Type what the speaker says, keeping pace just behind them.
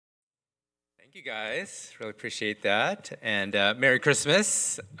Thank you guys. Really appreciate that. And Merry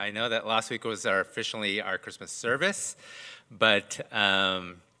Christmas. I know that last week was officially our Christmas service, but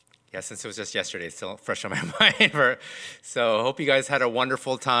since it was just yesterday, it's still fresh on my mind. So I hope you guys had a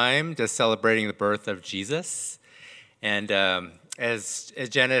wonderful time just celebrating the birth of Jesus. And as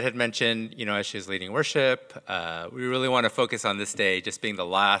Janet had mentioned, as she was leading worship, we really want to focus on this day just being the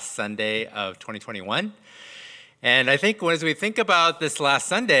last Sunday of 2021. And I think as we think about this last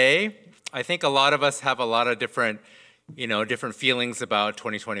Sunday, I think a lot of us have a lot of different feelings about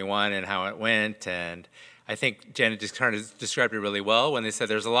 2021 and how it went. And I think Janet just kind of described it really well when they said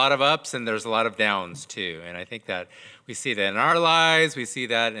there's a lot of ups and there's a lot of downs too. And I think that we see that in our lives, we see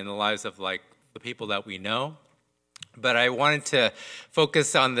that in the lives of the people that we know. But I wanted to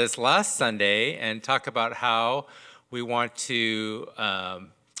focus on this last Sunday and talk about how we want to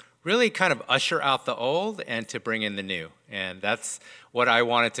really kind of usher out the old and to bring in the new. And that's what I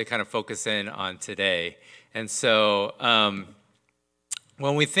wanted to kind of focus in on today. And so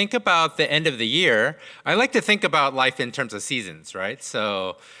when we think about the end of the year, I like to think about life in terms of seasons, right?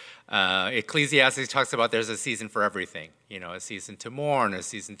 So Ecclesiastes talks about there's a season for everything, a season to mourn, a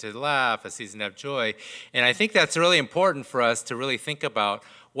season to laugh, a season to have joy. And I think that's really important for us to really think about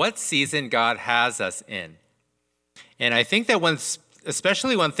what season God has us in. And I think that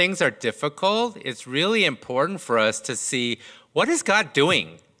especially when things are difficult, it's really important for us to see, what is God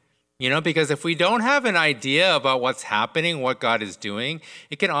doing? Because if we don't have an idea about what's happening, what God is doing,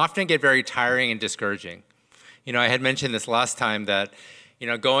 it can often get very tiring and discouraging. I had mentioned this last time that,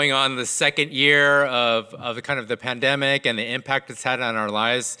 going on the second year of the kind of the pandemic and the impact it's had on our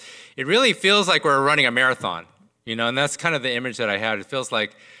lives, it really feels like we're running a marathon, and that's kind of the image that I had. It feels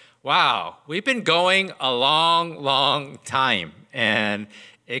like, wow, we've been going a long, long time, and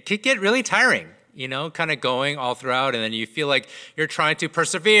it could get really tiring, kind of going all throughout, and then you feel like you're trying to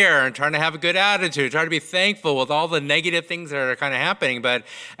persevere and trying to have a good attitude, trying to be thankful with all the negative things that are kind of happening. But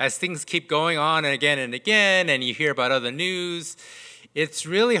as things keep going on and again, and you hear about other news, it's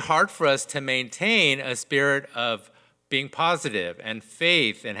really hard for us to maintain a spirit of being positive and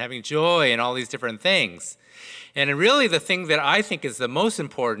faith and having joy and all these different things. And really the thing that I think is the most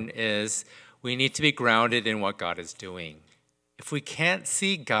important is we need to be grounded in what God is doing. If we can't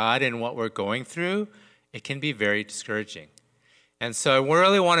see God in what we're going through, it can be very discouraging. And so I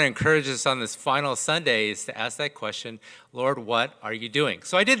really want to encourage us on this final Sunday is to ask that question, Lord, what are you doing?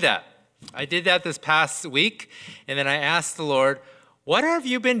 So I did that. I did that this past week, and then I asked the Lord, what have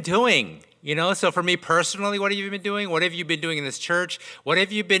you been doing? So for me personally, what have you been doing? What have you been doing in this church? What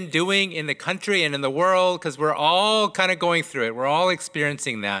have you been doing in the country and in the world? Because we're all kind of going through it. We're all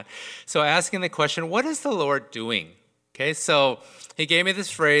experiencing that. So asking the question, what is the Lord doing? Okay, so he gave me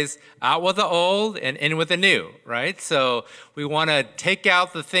this phrase, out with the old and in with the new, right? So we want to take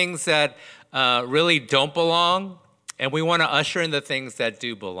out the things that really don't belong, and we want to usher in the things that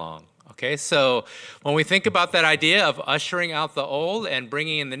do belong. Okay, so when we think about that idea of ushering out the old and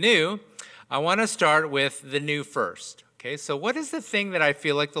bringing in the new, I want to start with the new first. Okay, so what is the thing that I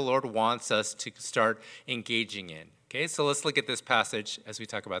feel like the Lord wants us to start engaging in? Okay, so let's look at this passage as we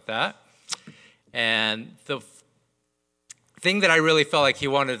talk about that. And the thing that I really felt like he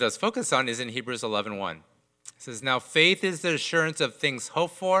wanted us to focus on is in Hebrews 11:1. It says, now faith is the assurance of things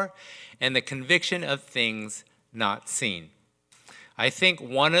hoped for and the conviction of things not seen. I think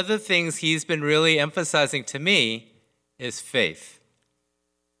one of the things he's been really emphasizing to me is faith.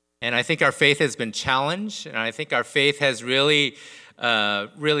 And I think our faith has been challenged, and I think our faith has really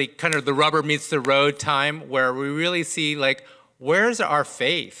kind of the rubber meets the road time where we really see where's our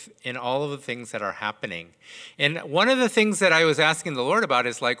faith in all of the things that are happening? And one of the things that I was asking the Lord about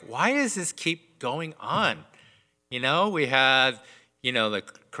is why does this keep going on? We had, the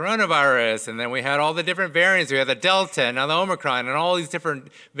coronavirus, and then we had all the different variants. We had the Delta and now the Omicron and all these different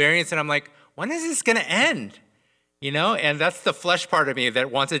variants. And I'm like, when is this going to end? And that's the flesh part of me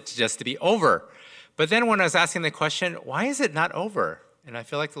that wants it just to be over. But then when I was asking the question, why is it not over? And I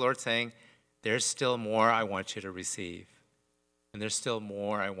feel like the Lord's saying, there's still more I want you to receive. And there's still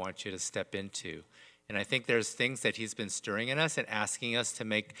more I want you to step into. And I think there's things that he's been stirring in us and asking us to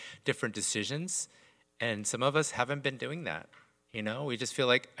make different decisions. And some of us haven't been doing that. We just feel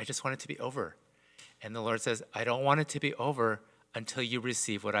like, I just want it to be over. And the Lord says, I don't want it to be over until you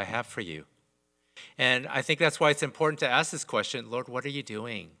receive what I have for you. And I think that's why it's important to ask this question, Lord, what are you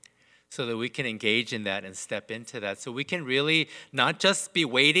doing? So that we can engage in that and step into that. So we can really not just be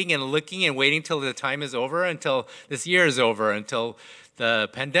waiting and looking and waiting till the time is over, until this year is over, until the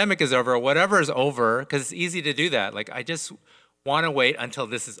pandemic is over, or whatever is over, because it's easy to do that. I just want to wait until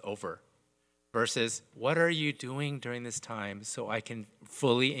this is over. versus what are you doing during this time so I can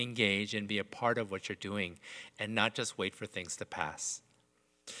fully engage and be a part of what you're doing and not just wait for things to pass.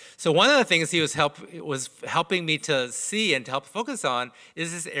 So one of the things he was helping me to see and to help focus on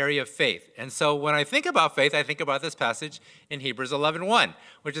is this area of faith. And so when I think about faith, I think about this passage in Hebrews 11:1,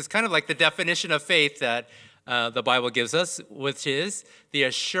 which is kind of like the definition of faith that the Bible gives us, which is the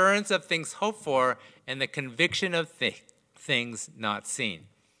assurance of things hoped for and the conviction of things not seen.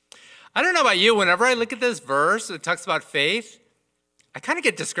 I don't know about you, whenever I look at this verse, it talks about faith, I kind of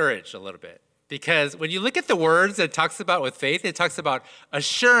get discouraged a little bit. Because when you look at the words that it talks about with faith, it talks about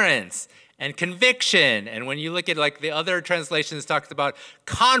assurance and conviction. And when you look at like the other translations, it talks about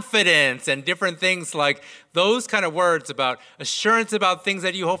confidence and different things like those kind of words about assurance about things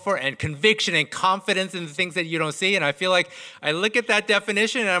that you hope for and conviction and confidence in the things that you don't see. And I feel like I look at that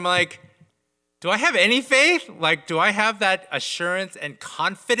definition and I'm like, do I have any faith? Like, do I have that assurance and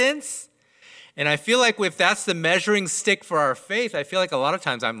confidence? And I feel like if that's the measuring stick for our faith, I feel like a lot of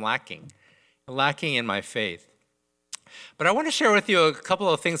times I'm lacking in my faith. But I want to share with you a couple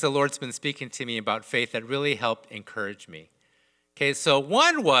of things the Lord's been speaking to me about faith that really helped encourage me. Okay, so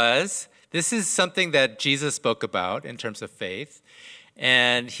one was, this is something that Jesus spoke about in terms of faith.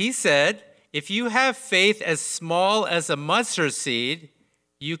 And he said, if you have faith as small as a mustard seed,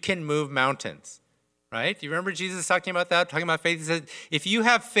 you can move mountains, right? Do you remember Jesus talking about that, talking about faith? He said, if you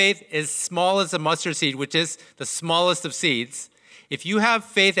have faith as small as a mustard seed, which is the smallest of seeds, if you have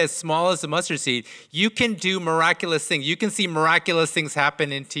faith as small as a mustard seed, you can do miraculous things. You can see miraculous things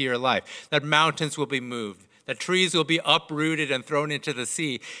happen into your life, that mountains will be moved, that trees will be uprooted and thrown into the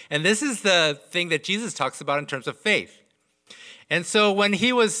sea. And this is the thing that Jesus talks about in terms of faith. And so when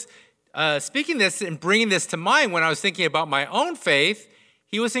he was speaking this and bringing this to mind, when I was thinking about my own faith,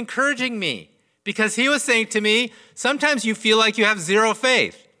 he was encouraging me because he was saying to me, sometimes you feel like you have zero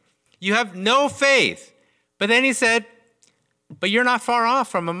faith. You have no faith. But then he said, but you're not far off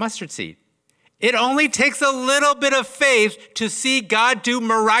from a mustard seed. It only takes a little bit of faith to see God do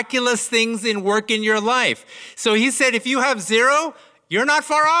miraculous things and work in your life. So he said, if you have zero, you're not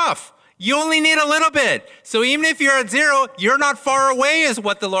far off. You only need a little bit. So even if you're at zero, you're not far away is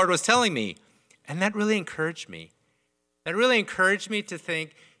what the Lord was telling me. And that really encouraged me. That really encouraged me to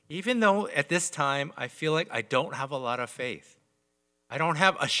think, even though at this time I feel like I don't have a lot of faith, I don't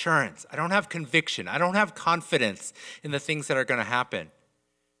have assurance. I don't have conviction. I don't have confidence in the things that are going to happen.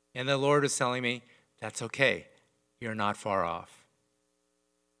 And the Lord is telling me, that's okay. You're not far off.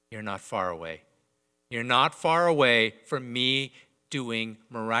 You're not far away. You're not far away from me doing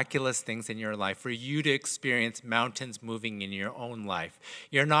miraculous things in your life, for you to experience mountains moving in your own life.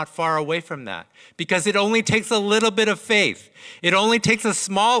 You're not far away from that because it only takes a little bit of faith. It only takes a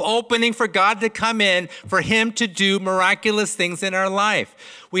small opening for God to come in, for him to do miraculous things in our life.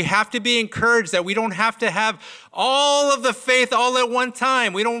 We have to be encouraged that we don't have to have all of the faith all at one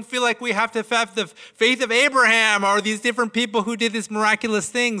time. We don't feel like we have to have the faith of Abraham or these different people who did these miraculous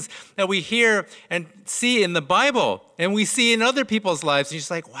things that we hear and see in the Bible and we see in other people's lives. And you're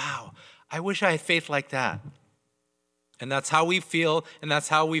just like, wow, I wish I had faith like that. And that's how we feel, and that's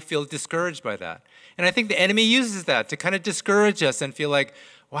how we feel discouraged by that. And I think the enemy uses that to kind of discourage us and feel like,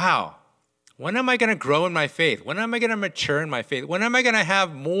 wow, when am I going to grow in my faith? When am I going to mature in my faith? When am I going to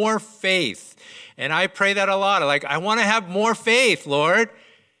have more faith? And I pray that a lot. Like, I want to have more faith, Lord.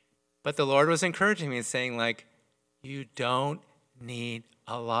 But the Lord was encouraging me and saying, like, you don't need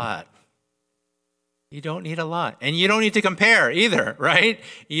a lot. You don't need a lot. And you don't need to compare either, right?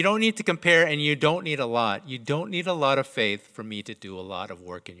 You don't need to compare, and you don't need a lot. You don't need a lot of faith for me to do a lot of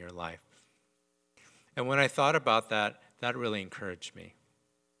work in your life. And when I thought about that, that really encouraged me.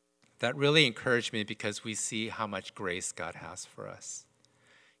 That really encouraged me because we see how much grace God has for us.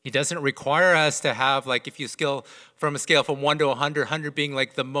 He doesn't require us to have, like, if you scale from a scale from 1 to 100, 100 being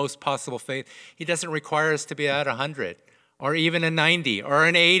like the most possible faith, he doesn't require us to be at 100 or even a 90 or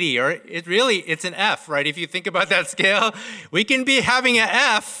an 80 or it's an F, right? If you think about that scale, we can be having an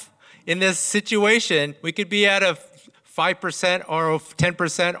F in this situation. We could be at a 5% or a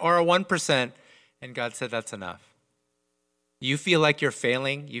 10% or a 1%. And God said, that's enough. You feel like you're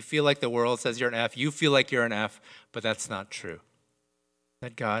failing. You feel like the world says you're an F. You feel like you're an F, but that's not true.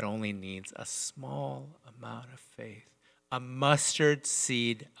 That God only needs a small amount of faith, a mustard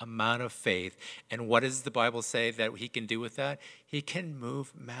seed amount of faith. And what does the Bible say that he can do with that? He can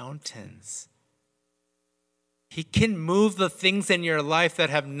move mountains. He can move the things in your life that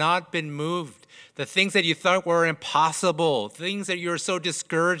have not been moved, the things that you thought were impossible, things that you're so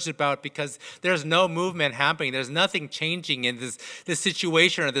discouraged about because there's no movement happening. There's nothing changing in this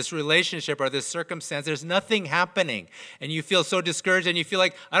situation or this relationship or this circumstance. There's nothing happening. And you feel so discouraged and you feel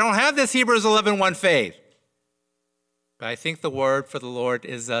like, I don't have this Hebrews 11:1 faith. But I think the word for the Lord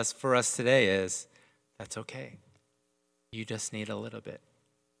for us today is, that's okay. You just need a little bit.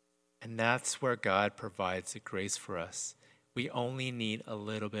 And that's where God provides the grace for us. We only need a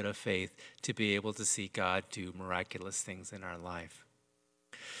little bit of faith to be able to see God do miraculous things in our life.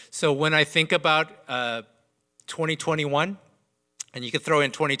 So when I think about 2021, and you could throw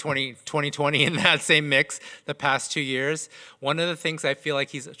in 2020 in that same mix, the past 2 years, one of the things I feel like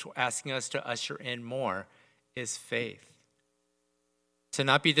he's asking us to usher in more is faith. To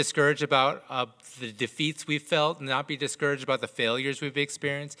not be discouraged about the defeats we felt, not be discouraged about the failures we've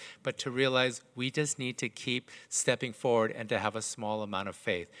experienced, but to realize we just need to keep stepping forward and to have a small amount of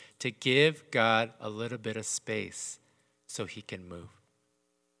faith, to give God a little bit of space so he can move.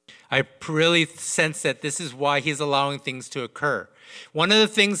 I really sense that this is why he's allowing things to occur. One of the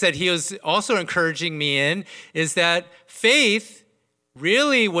things that he was also encouraging me in is that faith,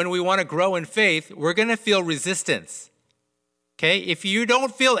 really, when we want to grow in faith, we're going to feel resistance. Okay, if you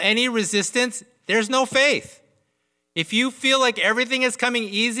don't feel any resistance, there's no faith. If you feel like everything is coming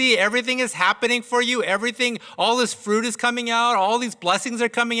easy, everything is happening for you, all this fruit is coming out, all these blessings are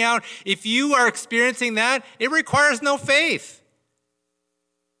coming out, if you are experiencing that, it requires no faith.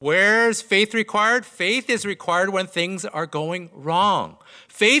 Where's faith required? Faith is required when things are going wrong.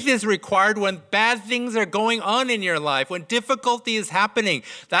 Faith is required when bad things are going on in your life, when difficulty is happening.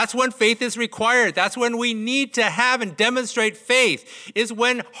 That's when faith is required. That's when we need to have and demonstrate faith, is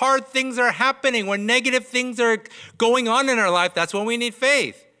when hard things are happening, when negative things are going on in our life. That's when we need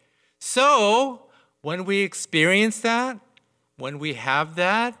faith. So when we experience that, when we have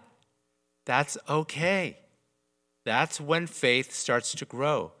that, that's okay. That's when faith starts to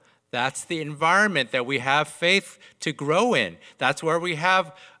grow. That's the environment that we have faith to grow in. That's where we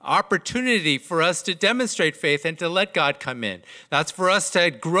have opportunity for us to demonstrate faith and to let God come in. That's for us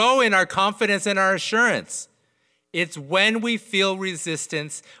to grow in our confidence and our assurance. It's when we feel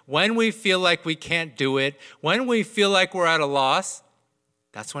resistance, when we feel like we can't do it, when we feel like we're at a loss,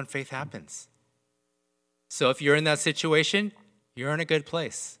 that's when faith happens. So if you're in that situation, you're in a good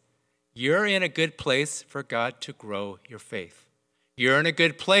place. You're in a good place for God to grow your faith. You're in a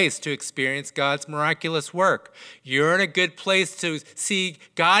good place to experience God's miraculous work. You're in a good place to see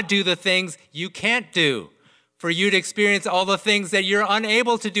God do the things you can't do. For you to experience all the things that you're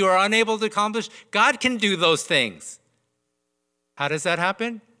unable to do or unable to accomplish, God can do those things. How does that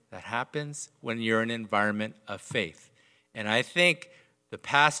happen? That happens when you're in an environment of faith. And I think the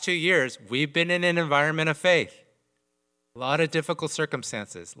past 2 years, we've been in an environment of faith. A lot of difficult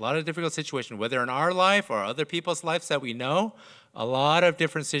circumstances, a lot of difficult situations, whether in our life or other people's lives that we know, a lot of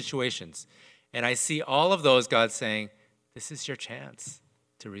different situations. And I see all of those, God saying, this is your chance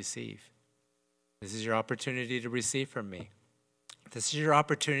to receive. This is your opportunity to receive from me. This is your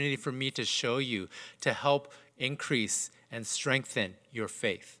opportunity for me to show you, to help increase and strengthen your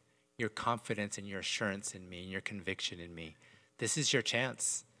faith, your confidence and your assurance in me, and your conviction in me. This is your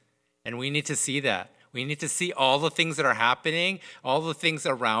chance. And we need to see that. We need to see all the things that are happening, all the things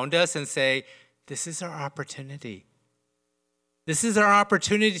around us, and say, this is our opportunity. This is our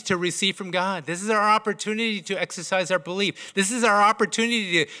opportunity to receive from God. This is our opportunity to exercise our belief. This is our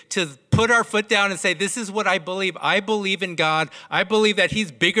opportunity to put our foot down and say, this is what I believe. I believe in God. I believe that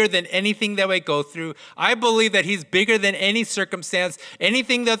he's bigger than anything that we go through. I believe that he's bigger than any circumstance,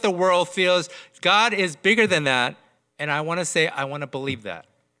 anything that the world feels. God is bigger than that. And I want to say, I want to believe that.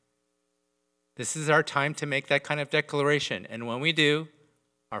 This is our time to make that kind of declaration. And when we do,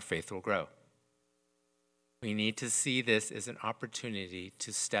 our faith will grow. We need to see this as an opportunity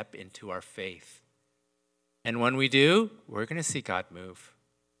to step into our faith. And when we do, we're going to see God move.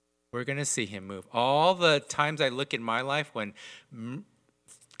 We're going to see him move. All the times I look in my life when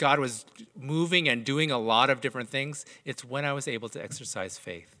God was moving and doing a lot of different things, it's when I was able to exercise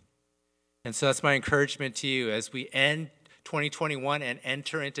faith. And so that's my encouragement to you as we end 2021 and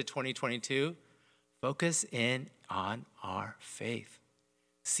enter into 2022, focus in on our faith.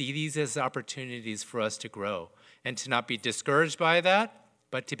 See these as opportunities for us to grow and to not be discouraged by that,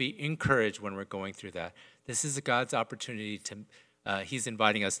 but to be encouraged when we're going through that. This is God's opportunity he's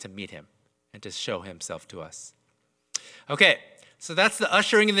inviting us to meet him and to show himself to us. Okay, so that's the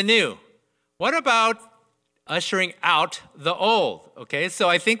ushering in the new. What about ushering out the old? Okay, so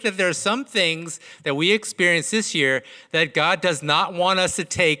I think that there are some things that we experienced this year that God does not want us to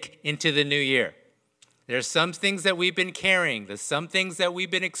take into the new year. There's some things that we've been carrying, there's some things that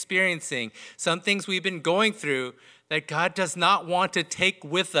we've been experiencing, some things we've been going through that God does not want to take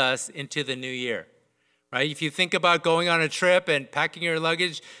with us into the new year. Right? If you think about going on a trip and packing your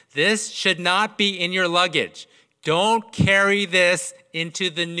luggage, this should not be in your luggage. Don't carry this into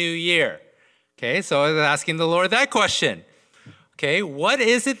the new year. Okay, so I was asking the Lord that question. Okay, what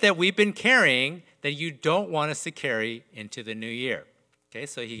is it that we've been carrying that you don't want us to carry into the new year? Okay,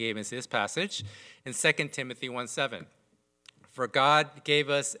 so he gave us this passage in 2 Timothy 1:7. For God gave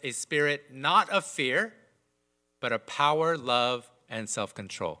us a spirit not of fear, but of power, love, and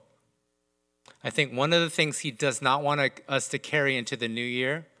self-control. I think one of the things he does not want us to carry into the new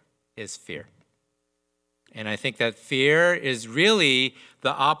year is fear. And I think that fear is really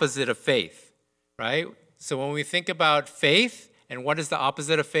the opposite of faith, right? So when we think about faith and what is the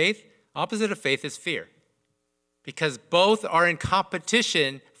opposite of faith is fear. Because both are in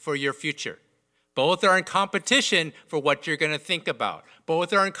competition for your future. Both are in competition for what you're going to think about.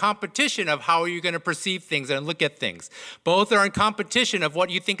 Both are in competition of how you're going to perceive things and look at things. Both are in competition of what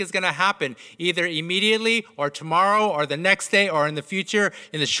you think is going to happen, either immediately or tomorrow or the next day or in the future,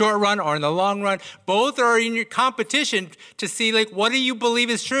 in the short run or in the long run. Both are in your competition to see, like, what do you believe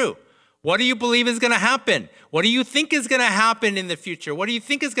is true? What do you believe is going to happen? What do you think is going to happen in the future? What do you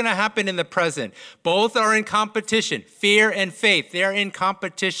think is going to happen in the present? Both are in competition. Fear and faith, they are in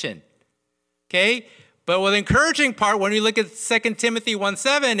competition. Okay? But the encouraging part when we look at 2 Timothy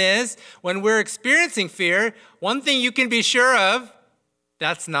 1:7 is when we're experiencing fear, one thing you can be sure of,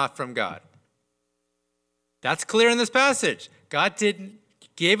 that's not from God. That's clear in this passage. God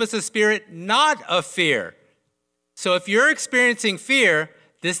gave us a spirit not of fear. So if you're experiencing fear,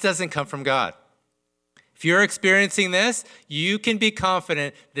 this doesn't come from God. If you're experiencing this, you can be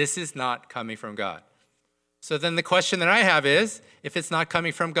confident this is not coming from God. So then the question that I have is, if it's not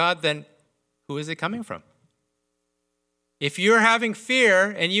coming from God, then who is it coming from? If you're having fear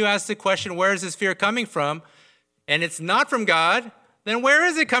and you ask the question, where is this fear coming from? And it's not from God, then where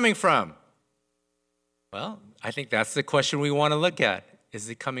is it coming from? Well, I think that's the question we want to look at. Is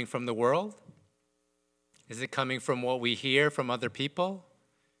it coming from the world? Is it coming from what we hear from other people?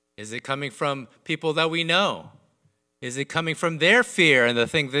 Is it coming from people that we know? Is it coming from their fear and the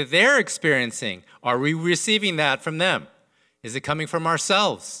thing that they're experiencing? Are we receiving that from them? Is it coming from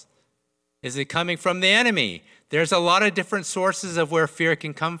ourselves? Is it coming from the enemy? There's a lot of different sources of where fear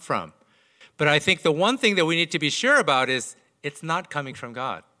can come from. But I think the one thing that we need to be sure about is it's not coming from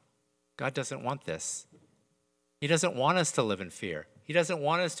God. God doesn't want this. He doesn't want us to live in fear. He doesn't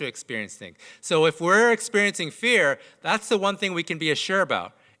want us to experience things. So if we're experiencing fear, that's the one thing we can be assured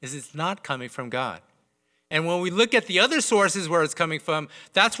about, is it's not coming from God. And when we look at the other sources where it's coming from,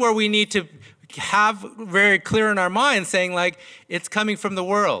 that's where we need to have very clear in our minds saying, like, it's coming from the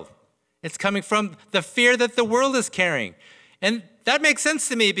world. It's coming from the fear that the world is carrying. And that makes sense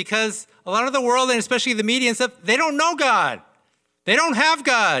to me because a lot of the world, and especially the media and stuff, they don't know God. They don't have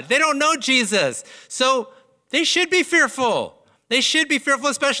God. They don't know Jesus. So they should be fearful. They should be fearful,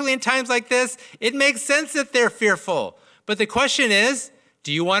 especially in times like this. It makes sense that they're fearful. But the question is,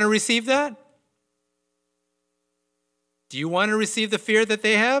 do you want to receive that? Do you want to receive the fear that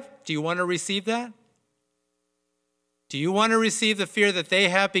they have? Do you want to receive that? Do you want to receive the fear that they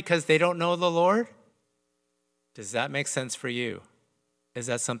have because they don't know the Lord? Does that make sense for you? Is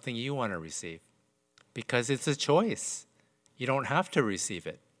that something you want to receive? Because it's a choice. You don't have to receive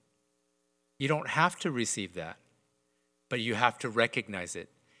it. You don't have to receive that. But you have to recognize it.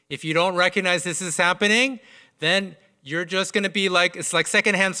 If you don't recognize this is happening, then you're just going to be like, it's like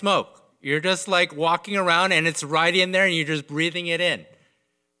secondhand smoke. You're just like walking around and it's right in there and you're just breathing it in,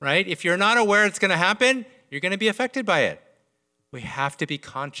 right? If you're not aware it's going to happen, you're going to be affected by it. We have to be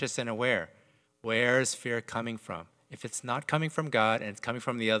conscious and aware. Where is fear coming from? If it's not coming from God and it's coming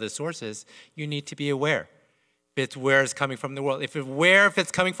from the other sources, you need to be aware. If it's where it's coming from the world, if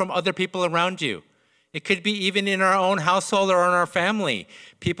it's coming from other people around you. It could be even in our own household or in our family.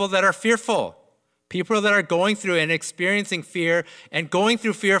 People that are fearful. People that are going through and experiencing fear and going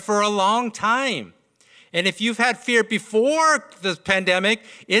through fear for a long time. And if you've had fear before the pandemic,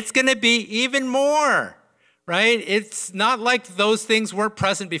 it's going to be even more. Right? It's not like those things weren't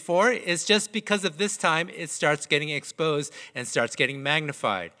present before. It's just because of this time, it starts getting exposed and starts getting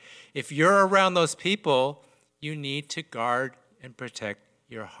magnified. If you're around those people, you need to guard and protect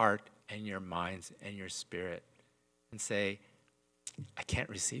your heart and your minds and your spirit and say, I can't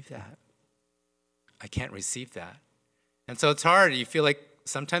receive that. I can't receive that. And so it's hard. You feel like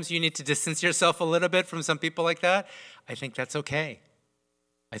sometimes you need to distance yourself a little bit from some people like that. I think that's okay.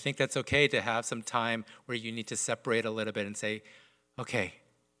 I think that's okay to have some time where you need to separate a little bit and say, okay,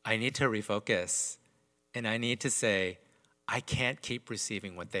 I need to refocus. And I need to say, I can't keep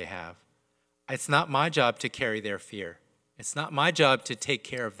receiving what they have. It's not my job to carry their fear. It's not my job to take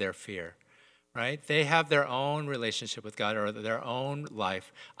care of their fear, right? They have their own relationship with God or their own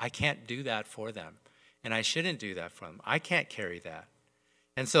life. I can't do that for them. And I shouldn't do that for them. I can't carry that.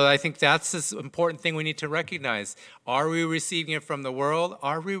 And so I think that's this important thing we need to recognize. Are we receiving it from the world?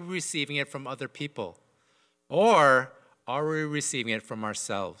 Are we receiving it from other people? Or are we receiving it from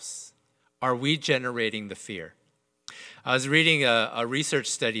ourselves? Are we generating the fear? I was reading a research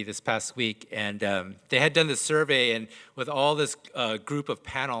study this past week, and they had done this survey and with all this group of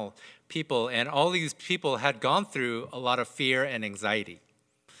panel people, and all these people had gone through a lot of fear and anxiety.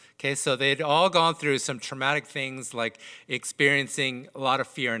 Okay, so they'd all gone through some traumatic things like experiencing a lot of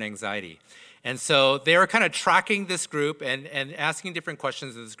fear and anxiety. And so they were kind of tracking this group and asking different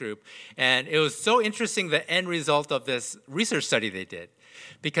questions of this group. And it was so interesting, the end result of this research study they did.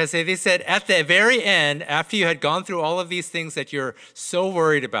 Because they said at the very end, after you had gone through all of these things that you're so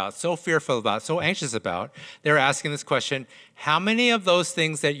worried about, so fearful about, so anxious about, they were asking this question, how many of those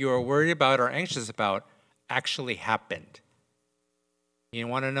things that you are worried about or anxious about actually happened? You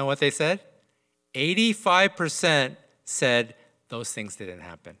want to know what they said? 85% said those things didn't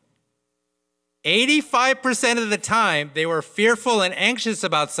happen. 85% of the time, they were fearful and anxious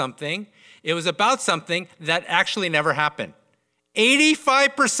about something. It was about something that actually never happened.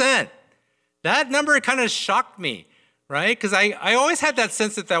 85%. That number kind of shocked me, right? Because I always had that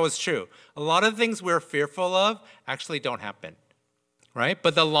sense that that was true. A lot of things we're fearful of actually don't happen, right?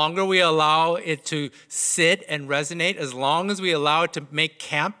 But the longer we allow it to sit and resonate, as long as we allow it to make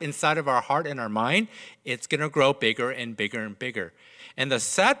camp inside of our heart and our mind, it's going to grow bigger and bigger and bigger. And the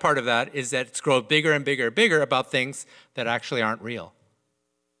sad part of that is that it's grown bigger and bigger and bigger about things that actually aren't real,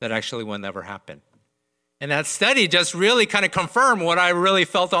 that actually will never happen. And that study just really kind of confirmed what I really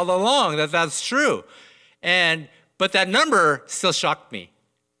felt all along, that that's true. But that number still shocked me.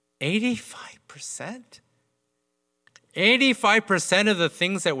 85%? 85% of the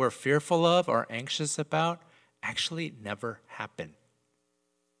things that we're fearful of or anxious about actually never happen.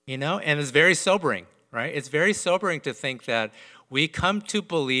 And it's very sobering, right? It's very sobering to think that we come to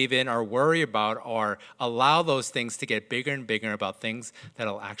believe in or worry about or allow those things to get bigger and bigger about things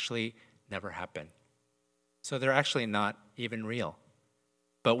that'll actually never happen. So they're actually not even real.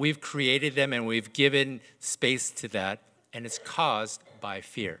 But we've created them and we've given space to that, and it's caused by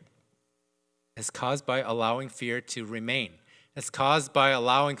fear. It's caused by allowing fear to remain. It's caused by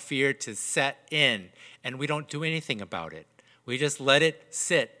allowing fear to set in, and we don't do anything about it. We just let it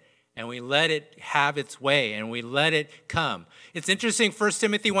sit, and we let it have its way, and we let it come. It's interesting, 1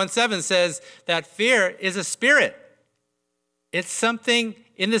 Timothy 1:7 says that fear is a spirit. It's something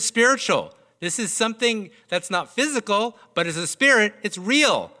in the spiritual. This is something that's not physical, but it's a spirit. It's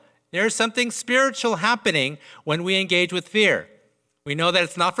real. There's something spiritual happening when we engage with fear. We know that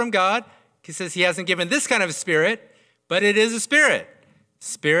it's not from God. He says he hasn't given this kind of spirit, but it is a spirit.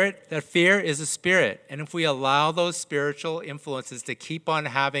 That fear is a spirit. And if we allow those spiritual influences to keep on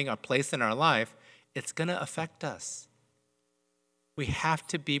having a place in our life, it's going to affect us. We have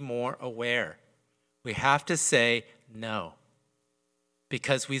to be more aware. We have to say no.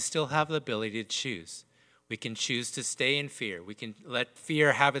 Because we still have the ability to choose. We can choose to stay in fear. We can let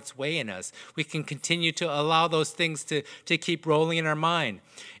fear have its way in us. We can continue to allow those things to keep rolling in our mind.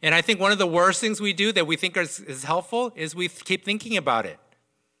 And I think one of the worst things we do that we think is helpful is we keep thinking about it.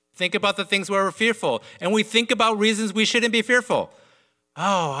 Think about the things where we're fearful. And we think about reasons we shouldn't be fearful.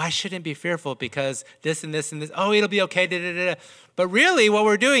 Oh, I shouldn't be fearful because this and this and this. Oh, it'll be okay. Da, da, da, da. But really what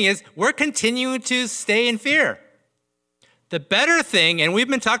we're doing is we're continuing to stay in fear. The better thing, and we've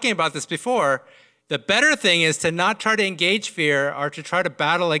been talking about this before, the better thing is to not try to engage fear or to try to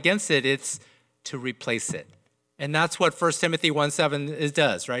battle against it. It's to replace it. And that's what 1 Timothy 1:7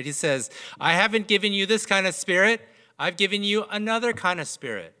 does, right? He says, I haven't given you this kind of spirit. I've given you another kind of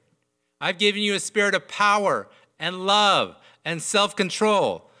spirit. I've given you a spirit of power and love and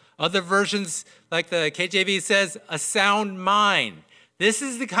self-control. Other versions, like the KJV says, a sound mind. This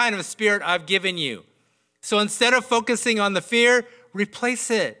is the kind of spirit I've given you. So instead of focusing on the fear,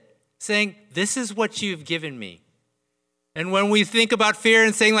 replace it, saying, this is what you've given me. And when we think about fear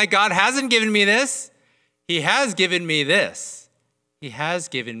and saying, like, God hasn't given me this, he has given me this. He has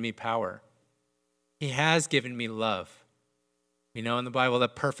given me power. He has given me love. We know in the Bible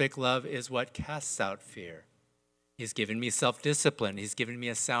that perfect love is what casts out fear. He's given me self-discipline. He's given me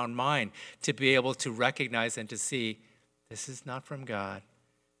a sound mind to be able to recognize and to see, this is not from God.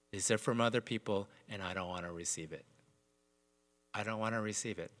 These are from other people, and I don't want to receive it. I don't want to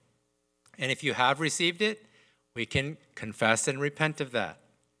receive it. And if you have received it, we can confess and repent of that.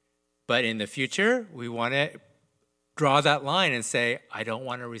 But in the future, we want to draw that line and say, I don't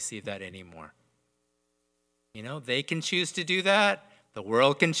want to receive that anymore. You know, they can choose to do that. The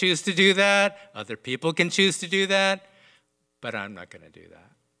world can choose to do that. Other people can choose to do that. But I'm not going to do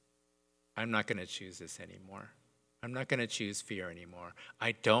that. I'm not going to choose this anymore. I'm not going to choose fear anymore.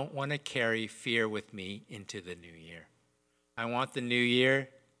 I don't want to carry fear with me into the new year. I want the new year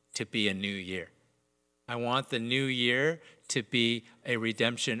to be a new year. I want the new year to be a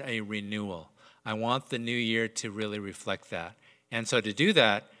redemption, a renewal. I want the new year to really reflect that. And so to do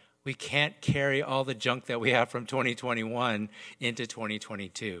that, we can't carry all the junk that we have from 2021 into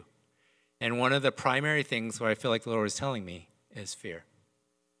 2022. And one of the primary things where I feel like the Lord is telling me is fear.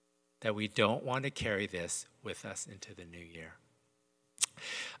 That we don't want to carry this with us into the new year.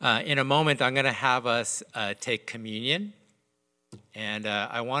 In a moment, I'm going to have us take communion. And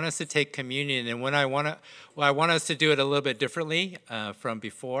I want us to take communion. And I want us to do it a little bit differently from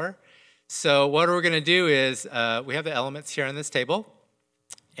before. So what we're going to do is we have the elements here on this table.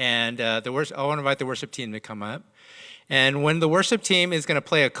 And I want to invite the worship team to come up. And when the worship team is going to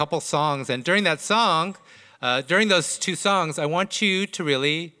play a couple songs, and during that song, during those two songs, I want you to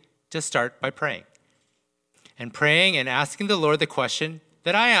really just start by praying. And praying and asking the Lord the question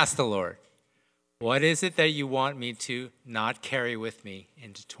that I asked the Lord. What is it that you want me to not carry with me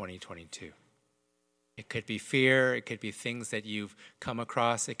into 2022? It could be fear. It could be things that you've come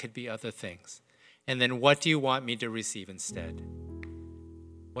across. It could be other things. And then what do you want me to receive instead?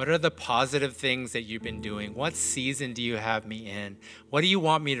 What are the positive things that you've been doing? What season do you have me in? What do you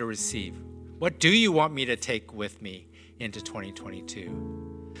want me to receive? What do you want me to take with me into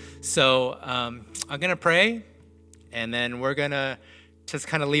 2022? So I'm going to pray, and then we're going to just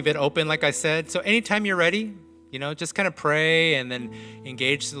kind of leave it open, like I said. So anytime you're ready, just kind of pray and then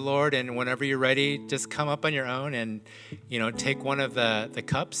engage the Lord. And whenever you're ready, just come up on your own and, take one of the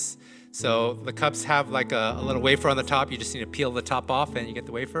cups. So the cups have like a little wafer on the top. You just need to peel the top off and you get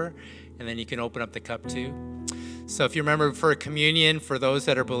the wafer. And then you can open up the cup too. So if you remember, for communion, for those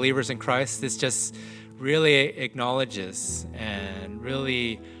that are believers in Christ, this just really acknowledges and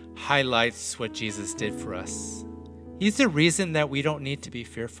really highlights what Jesus did for us. He's the reason that we don't need to be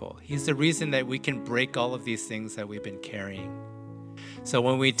fearful. He's the reason that we can break all of these things that we've been carrying. So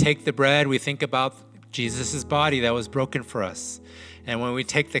when we take the bread, we think about Jesus' body that was broken for us. And when we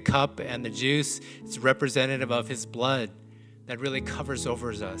take the cup and the juice, it's representative of his blood that really covers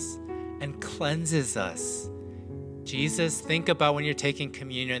over us and cleanses us. Jesus, think about when you're taking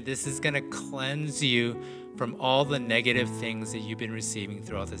communion, this is going to cleanse you from all the negative things that you've been receiving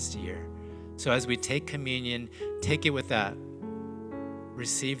throughout this year. So as we take communion, take it with that.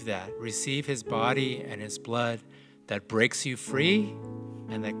 Receive that. Receive his body and his blood that breaks you free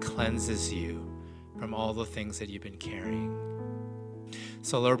and that cleanses you from all the things that you've been carrying.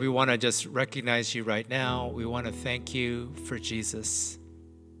 So Lord, we want to just recognize you right now. We want to thank you for Jesus.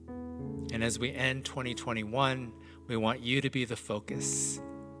 And as we end 2021, we want you to be the focus.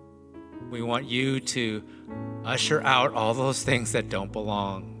 We want you to usher out all those things that don't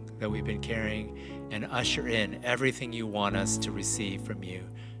belong, that we've been carrying, and usher in everything you want us to receive from you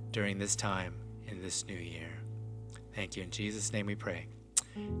during this time in this new year. Thank you. In Jesus' name we pray.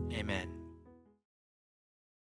 Amen.